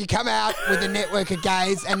you come out with a network of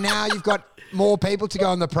gays, and now you've got more people to go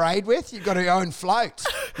on the parade with. You've got your own floats.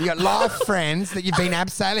 You got live friends that you've been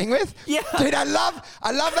abseiling with. Yeah, dude, I love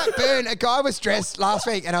that burn. A guy was dressed last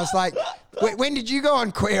week, and I was like, when did you go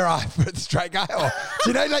on Queer Eye for the straight guy? Or do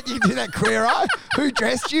you know, like, you do that Queer Eye? Who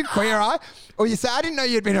dressed you? Queer Eye? Or you say, I didn't know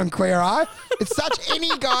you'd been on Queer Eye. It's such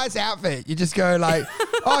any guy's outfit. You just go like,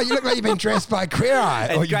 oh, you look like you've been dressed by Queer Eye.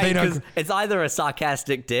 It's great because it's either a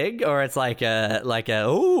sarcastic dig or it's like a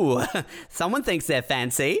ooh, someone thinks they're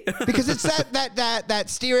fancy. Because it's that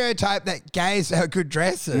stereotype that gays are good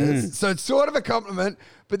dressers. So it's sort of a compliment,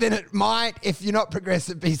 but then it might, if you're not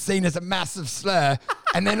progressive, be seen as a massive slur,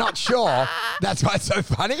 and they're not sure. That's why it's so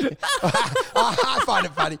funny. I find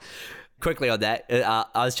it funny. quickly on that,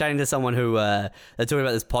 I was chatting to someone who they're talking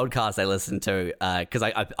about this podcast they listened to because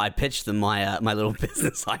I pitched them my my little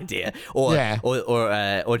business idea or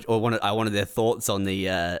I wanted their thoughts on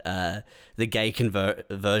the gay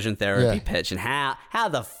conversion therapy pitch, and how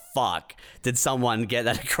the fuck did someone get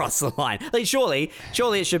that across the line? Like surely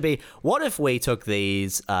it should be, what if we took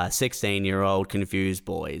these 16-year-old confused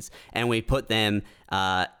boys and we put them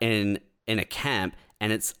in a camp,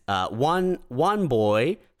 and it's one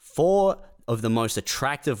boy, 4 of the most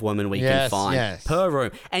attractive women we can find per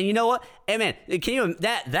room. And you know what? Hey man, can you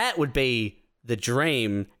that would be the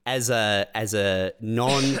dream as a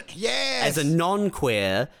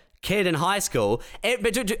non-queer kid in high school.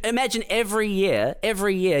 But imagine every year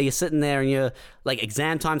you're sitting there and you're like,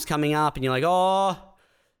 exam time's coming up and you're like,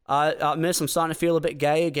 miss, I'm starting to feel a bit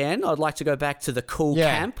gay again. I'd like to go back to the cool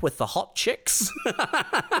camp with the hot chicks.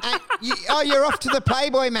 You're off to the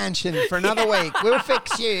Playboy Mansion for another week. We'll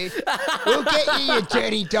fix you. We'll get you, you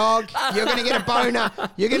dirty dog. You're going to get a boner.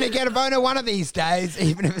 You're going to get a boner one of these days,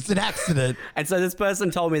 even if it's an accident. And so this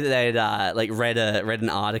person told me that they'd like read an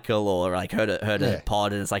article or like heard a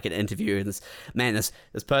pod, and it's like an interview. And this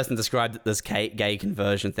person described this gay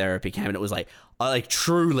conversion therapy camp, and it was like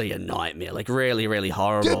truly a nightmare, like really, really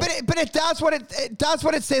horrible. Dude, but it does what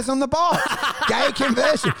it says on the box. Gay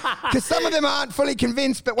conversion. Because some of them aren't fully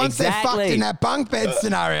convinced, but once they're fucked in that bunk bed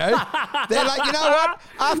scenario, they're like, you know what?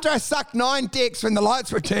 After I sucked 9 dicks when the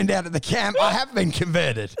lights were turned out at the camp, I have been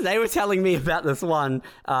converted. They were telling me about this one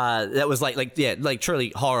that was like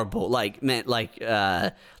truly horrible, just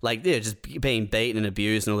being beaten and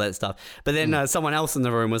abused and all that stuff. But then someone else in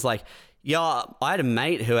the room was like, yeah, I had a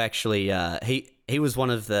mate who actually he was one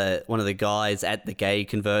of the guys at the gay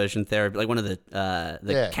conversion therapy, like one of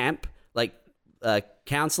the camp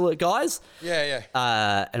counselor guys. Yeah.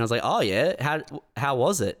 And I was like, oh yeah, how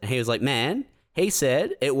was it? And he was like, man, he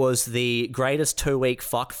said it was the greatest 2-week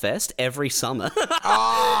fuck fest every summer.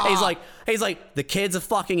 Oh. He's like, the kids are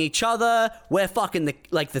fucking each other. We're fucking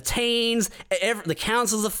the teens. The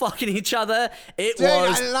counselors are fucking each other. Dude,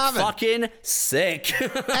 was fucking sick.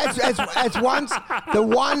 As once the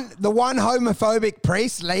one homophobic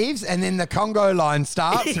priest leaves, and then the Congo line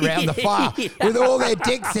starts around the fire with all their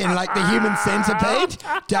dicks in, like the human centipede.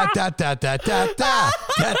 Da da da da da da da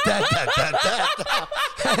da da da da.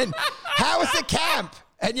 And how was the camp?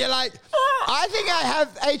 And you're like, I think I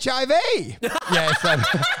have HIV.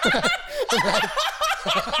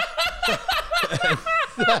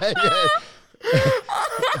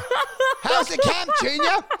 How's the camp,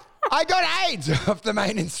 Junior? I got AIDS off the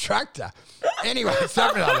main instructor. Anyway,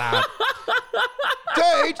 something like that.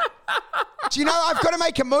 Dude, do you know I've got to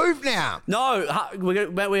make a move now? No, we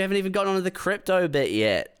haven't even gotten onto the crypto bit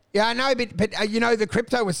yet. Yeah, I know, but you know, the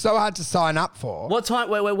crypto was so hard to sign up for. What time?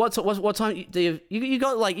 Wait, what time do you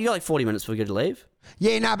got like 40 minutes before we go to leave?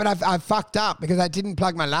 Yeah, no, but I've fucked up because I didn't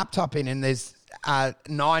plug my laptop in, and there's 9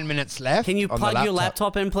 minutes left. Can you plug your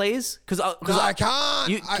laptop in, please? Because I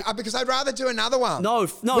can't. Because I'd rather do another one. No.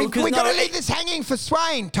 We've got to leave this hanging for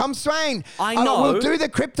Swain, Tom Swain. I know. We'll do the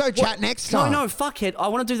crypto chat next time. No, fuck it. I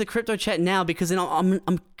want to do the crypto chat now because then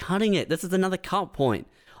I'm cutting it. This is another cut point.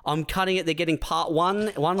 I'm cutting it. They're getting part 1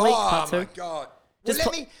 week, part 2. Oh my God.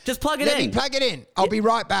 Just plug it in. Let me plug it in. I'll be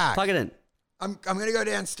right back. Plug it in. I'm going to go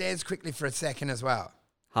downstairs quickly for a second as well.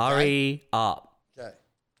 Hurry up. Okay.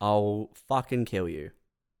 I'll fucking kill you.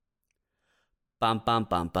 Bum bum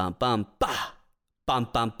bum bum bum ba. Bum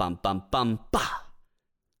bum bum bum bum ba.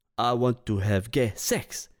 I want to have gay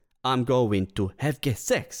sex. I'm going to have gay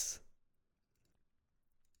sex.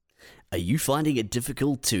 Are you finding it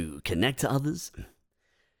difficult to connect to others?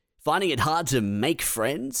 Finding it hard to make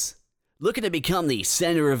friends? Looking to become the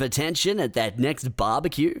center of attention at that next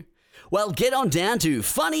barbecue? Well, get on down to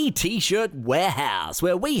Funny T-Shirt Warehouse,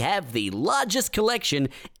 where we have the largest collection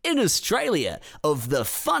in Australia of the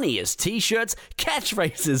funniest T-shirts,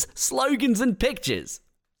 catchphrases, slogans, and pictures.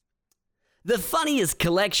 The funniest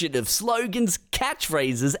collection of slogans,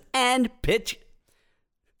 catchphrases, and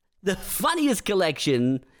The funniest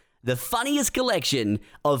collection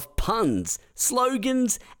of puns,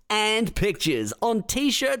 slogans, and pictures on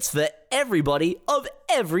T-shirts for everybody of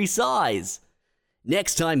every size.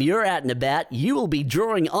 Next time you're out and about, you will be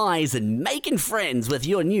drawing eyes and making friends with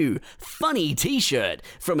your new Funny T-shirt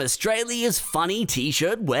from Australia's Funny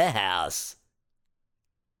T-Shirt Warehouse.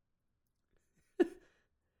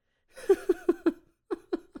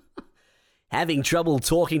 Having trouble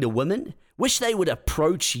talking to women? Wish they would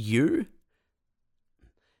approach you?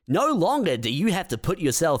 No longer do you have to put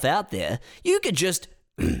yourself out there. You could just,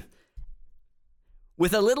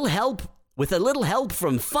 with a little help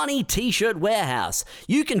from Funny T-Shirt Warehouse,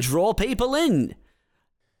 you can draw people in.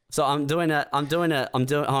 So I'm doing. Hold on,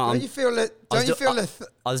 Don't you feel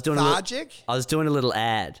lethargic? I was doing a little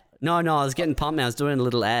ad. No, I was getting pumped. Now I was doing a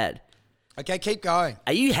little ad. Okay, keep going.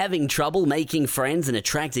 Are you having trouble making friends and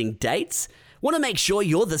attracting dates? Want to make sure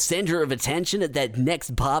you're the center of attention at that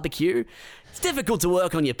next barbecue? It's difficult to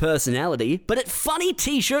work on your personality, but at Funny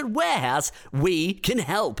T-Shirt Warehouse, we can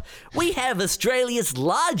help. We have Australia's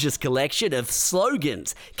largest collection of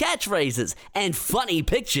slogans, catchphrases, and funny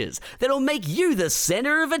pictures that'll make you the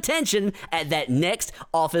center of attention at that next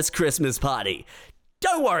office Christmas party.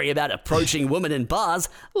 Don't worry about approaching women in bars.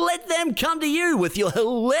 Let them come to you with your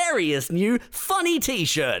hilarious new Funny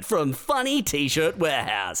T-shirt from Funny T-Shirt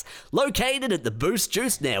Warehouse, located at the Boost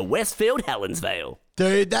Juice near Westfield, Helensvale.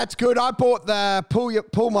 Dude, that's good. I bought the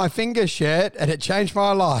pull my finger shirt and it changed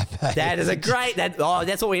my life. That is a great. That's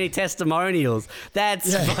what we need, testimonials.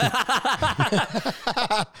 That's.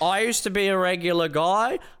 I used to be a regular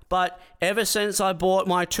guy, but ever since I bought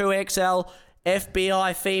my 2XL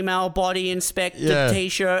FBI female body inspector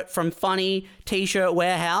T-shirt from Funny T-Shirt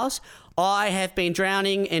Warehouse, I have been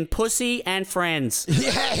drowning in pussy and friends.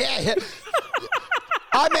 Yeah.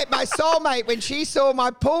 I met my soulmate when she saw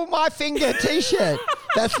my pull my finger T-shirt.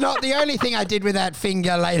 That's not the only thing I did with that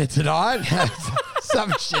finger later tonight.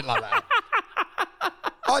 Some shit like that.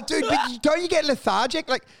 Oh, dude, but don't you get lethargic?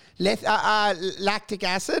 Like lactic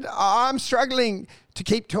acid? I'm struggling to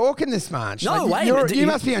keep talking this much. No way. You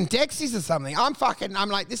must be on Dexies or something. I'm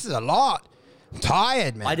like, this is a lot. I'm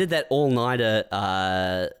tired, man. I did that all-nighter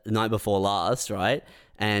night before last, right?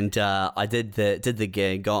 And I did the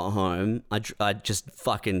gig, got home. I just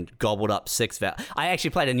fucking gobbled up 6 Valium. I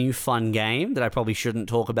actually played a new fun game that I probably shouldn't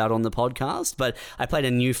talk about on the podcast, but I played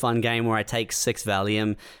a new fun game where I take 6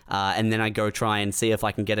 Valium and then I go try and see if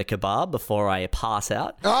I can get a kebab before I pass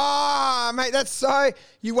out. Oh, mate, that's so...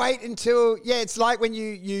 You wait until... Yeah, it's like when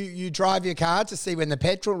you drive your car to see when the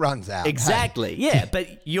petrol runs out. Exactly, hey. yeah,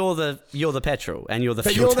 but you're the petrol and you're the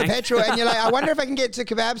but fuel you're tank. The petrol and you're like, I wonder if I can get to a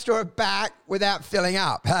kebab store back without filling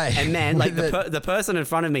up. Hey. And man, like the person in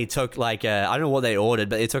front of me took like I don't know what they ordered,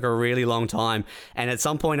 but it took a really long time. And at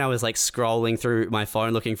some point, I was like scrolling through my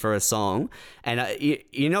phone looking for a song, and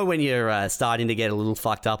you know when you're starting to get a little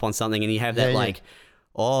fucked up on something, and you have that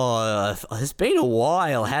oh, it's been a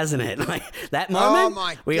while, hasn't it? Like that moment.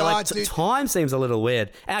 Oh my God, dude. Time seems a little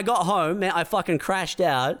weird. And I got home, man, I fucking crashed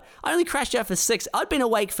out. I only crashed out for 6. I'd been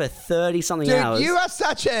awake for 30 something hours. Dude, you are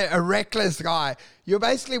such a reckless guy. You're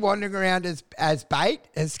basically wandering around as bait,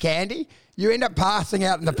 as candy. You end up passing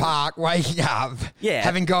out in the park, waking up,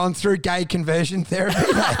 having gone through gay conversion therapy.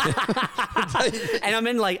 And I'm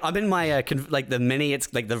in my the mini.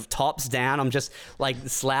 It's like the top's down. I'm just like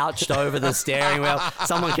slouched over the steering wheel.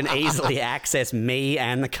 Someone can easily access me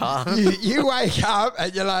and the car. You wake up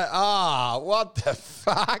and you're like, oh, what the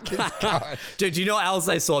fuck is going? Dude, do you know what else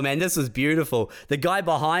I saw, man? This was beautiful. The guy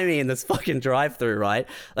behind me in this fucking drive-through, right?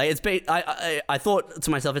 Like it's been. I thought to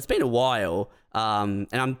myself, it's been a while. And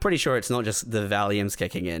I'm pretty sure it's not just the Valium's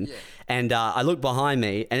kicking in. Yeah. And I looked behind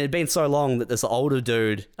me, and it had been so long that this older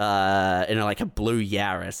dude in a blue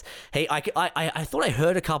Yaris. I thought I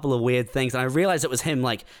heard a couple of weird things, and I realized it was him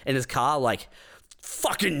like in his car, like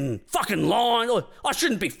fucking line. Oh, I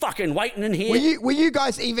shouldn't be fucking waiting in here. Were you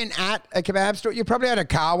guys even at a kebab store? You probably had a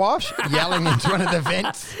car wash, yelling into one of the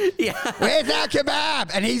vents. Yeah. Where's our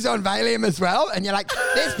kebab? And he's on Valium as well. And you're like,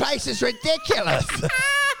 this place is ridiculous.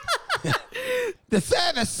 The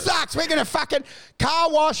service sucks. We're going to fucking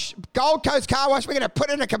car wash, Gold Coast car wash. We're going to put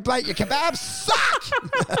in a complaint. Your kebabs suck.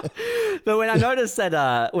 But when I noticed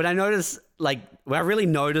when I really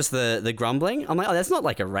noticed the grumbling, I'm like, oh, that's not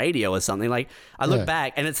like a radio or something. Like I look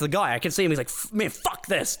back and it's the guy. I can see him. He's like, man, fuck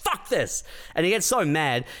this. And he gets so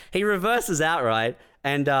mad. He reverses out, right?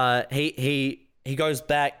 And he goes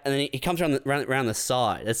back and then he comes around the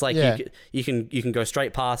side. It's like you can go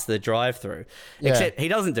straight past the drive-through. Except he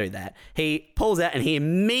doesn't do that. He pulls out and he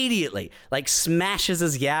immediately like smashes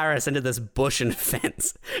his Yaris into this bush and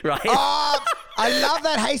fence. Right? Oh, I love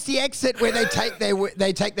that hasty exit where they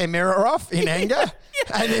take their mirror off in anger.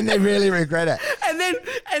 And then they really regret it. And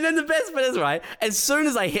then the best bit is, right, as soon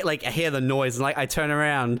as I hear the noise and I turn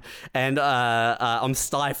around and I'm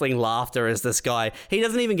stifling laughter as this guy, he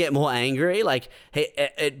doesn't even get more angry. Like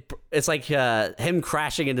it's like him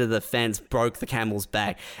crashing into the fence broke the camel's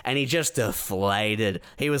back, and he just deflated.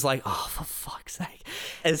 He was like, oh, for fuck's sake.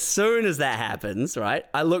 As soon as that happens, right,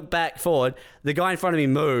 I look back forward, the guy in front of me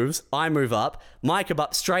moves, I move up, my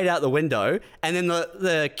kebab straight out the window, and then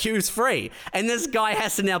the queue's free. And this guy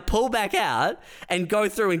has to now pull back out and go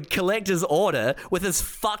through and collect his order with his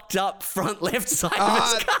fucked up front left side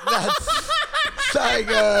of his car. That's so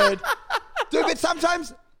good. Dude, but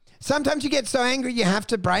Sometimes you get so angry you have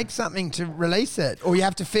to break something to release it, or you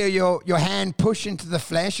have to feel your hand push into the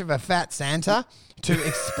flesh of a fat Santa to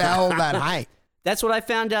expel that hate. That's what I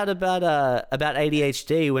found out about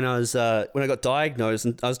ADHD when I got diagnosed,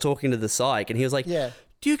 and I was talking to the psych, and he was like, Yeah.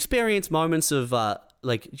 "Do you experience moments of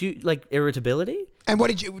irritability?" And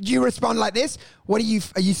what do you respond like this? Are you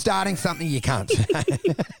starting something you can't say? Are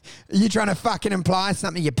you trying to fucking imply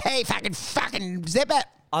something? You pay fucking zip it.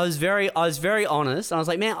 I was very honest, and I was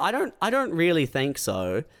like, "Man, I don't really think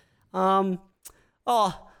so." Sometimes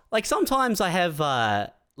I have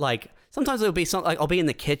sometimes it'll be something like I'll be in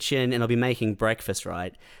the kitchen and I'll be making breakfast,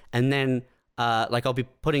 right? And then I'll be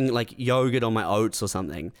putting like yogurt on my oats or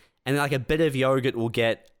something, and like a bit of yogurt will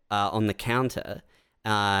get on the counter,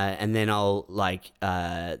 and then I'll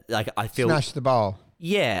I feel Smash the bowl.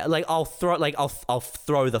 Yeah, like I'll throw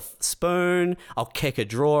the spoon, I'll kick a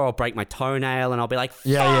drawer, I'll break my toenail, and I'll be like, fuck!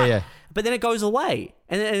 Yeah. But then it goes away,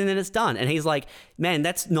 and then it's done. And he's like, man,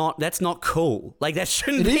 that's not cool. Like that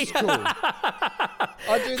shouldn't be. It is cool.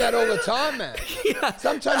 I do that all the time, man. Yeah.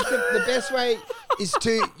 Sometimes the best way is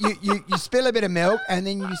to you spill a bit of milk and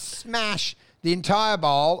then you smash the entire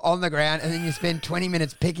bowl on the ground, and then you spend 20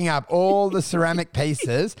 minutes picking up all the ceramic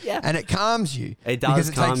pieces, and it calms you. It does because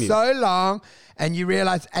it calm takes you. so long, and you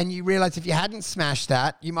realize if you hadn't smashed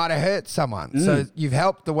that, you might have hurt someone. So you've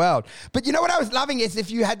helped the world. But you know what I was loving is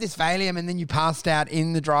if you had this Valium and then you passed out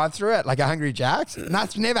in the drive-thru at like a Hungry Jack's, and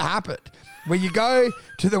that's never happened. Where you go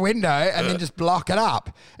to the window and then just block it up,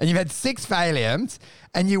 and you've had 6 Valiums,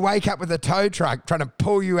 and you wake up with a tow truck trying to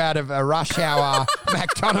pull you out of a rush hour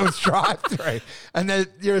McDonald's drive-thru, and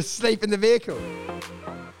you're asleep in the vehicle.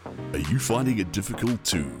 Are you finding it difficult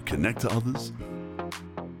to connect to others?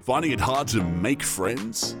 Finding it hard to make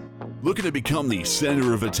friends? Looking to become the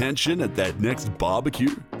center of attention at that next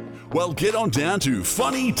barbecue? Well, get on down to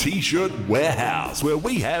Funny T-Shirt Warehouse, where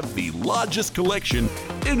we have the largest collection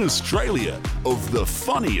in Australia of the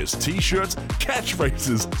funniest T-shirts,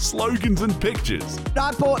 catchphrases, slogans, and pictures.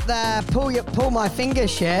 I bought the pull my finger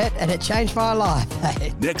shirt and it changed my life.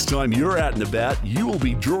 Next time you're out and about, you will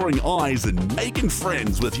be drawing eyes and making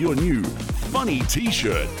friends with your new Funny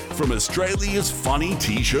T-shirt from Australia's Funny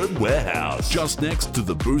T-Shirt Warehouse, just next to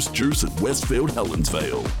the Boost Juice at Westfield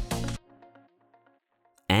Helensvale.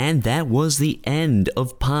 And that was the end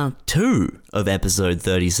of part 2 of episode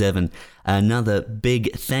 37. Another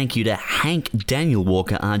big thank you to Hank, Daniel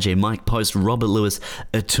Walker, RJ Mike Post, Robert Lewis,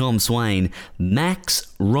 Tom Swain,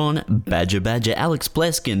 Max, Ron, Badger, Alex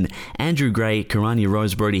Pleskin, Andrew Gray, Karania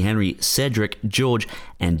Rose, Brody Henry, Cedric, George,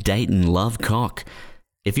 and Dayton Lovecock.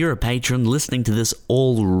 If you're a patron listening to this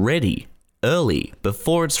already, early,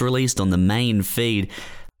 before it's released on the main feed,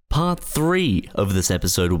 part 3 of this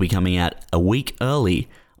episode will be coming out a week early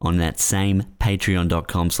on that same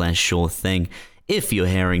patreon.com/surething. If you're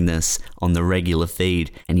hearing this on the regular feed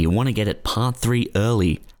and you want to get it part 3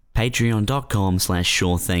 early,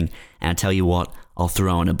 patreon.com/surething. And I tell you what, I'll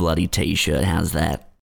throw in a bloody t-shirt. How's that?